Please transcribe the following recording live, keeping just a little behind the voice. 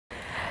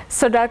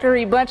So Dr.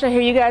 Reed Bunch, I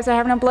hear you guys are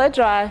having a blood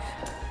drive.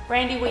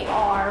 Randy, we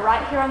are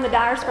right here on the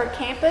Dyersburg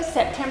campus,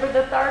 September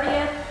the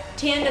 30th,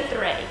 10 to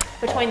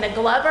 3, between the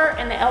Glover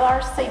and the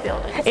LRC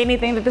buildings.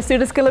 Anything that the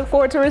students can look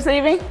forward to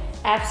receiving?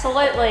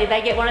 Absolutely.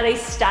 They get one of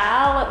these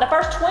the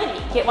first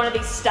 20 get one of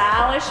these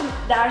stylish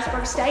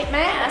Dyersburg State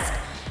masks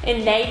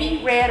in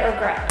navy, red, or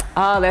gray.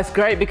 Oh, that's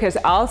great, because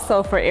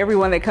also for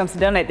everyone that comes to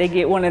donate, they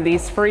get one of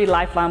these free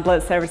Lifeline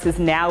Blood Services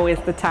Now Is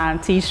the Time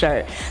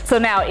t-shirt. So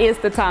now is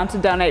the time to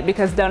donate,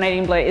 because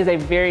donating blood is a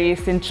very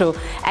essential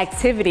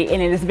activity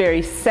and it is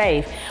very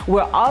safe.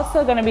 We're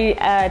also going to be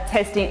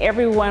testing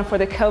everyone for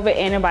the COVID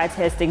antibody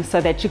testing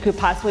so that you could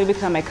possibly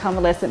become a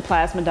convalescent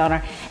plasma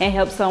donor and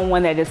help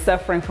someone that is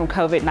suffering from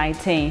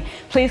COVID-19.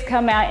 Please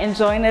come out and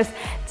join us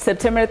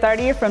September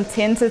 30th from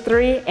 10 to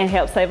 3 and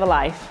help save a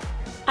life.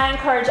 I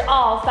encourage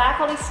all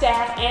faculty,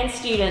 staff, and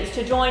students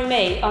to join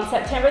me on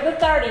September the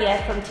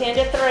 30th from 10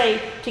 to 3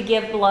 to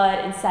give blood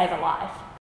and save a life.